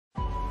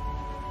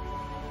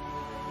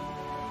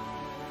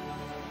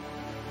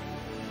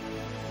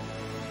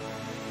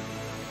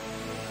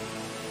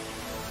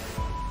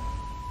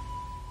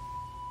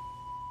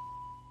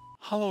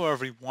Hello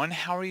everyone,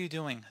 how are you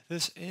doing?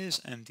 This is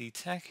MD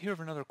Tech here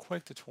with another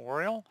quick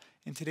tutorial.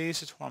 In today's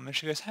tutorial, I'm going to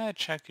show you guys how to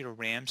check your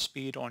RAM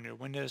speed on your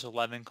Windows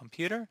 11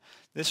 computer.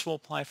 This will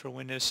apply for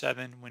Windows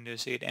 7,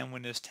 Windows 8, and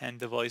Windows 10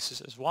 devices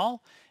as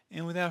well.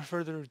 And without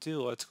further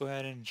ado, let's go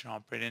ahead and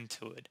jump right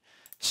into it.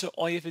 So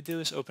all you have to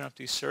do is open up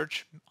the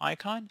search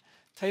icon,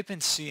 type in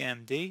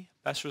CMD.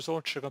 Best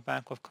result should go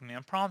back with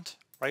command prompt.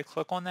 Right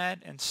click on that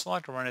and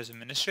select Run as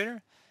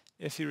Administrator.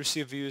 If you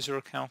receive a user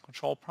account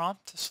control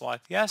prompt,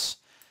 select Yes.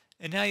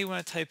 And now you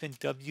want to type in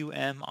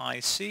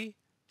WMIC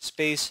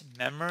space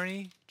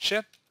memory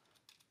chip.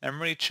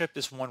 Memory chip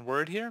is one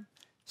word here.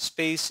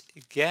 Space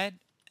get,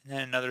 and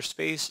then another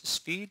space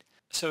speed.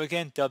 So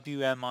again,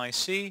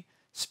 WMIC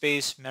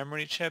space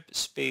memory chip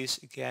space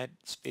get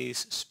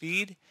space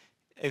speed.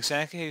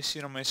 Exactly how you see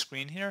it on my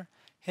screen here.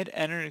 Hit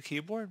enter on your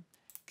keyboard.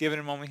 Give it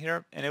a moment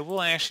here, and it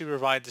will actually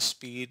provide the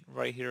speed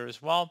right here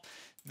as well.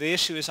 The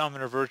issue is I'm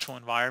in a virtual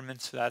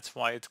environment, so that's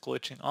why it's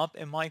glitching up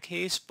in my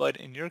case, but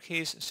in your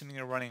case, assuming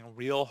you're running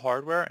real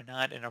hardware and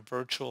not in a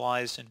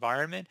virtualized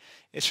environment,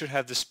 it should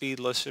have the speed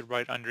listed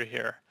right under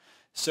here.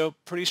 So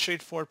pretty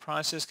straightforward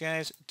process,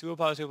 guys. Do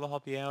hope I was able to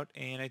help you out,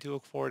 and I do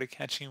look forward to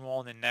catching you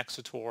all in the next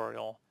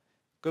tutorial.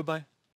 Goodbye.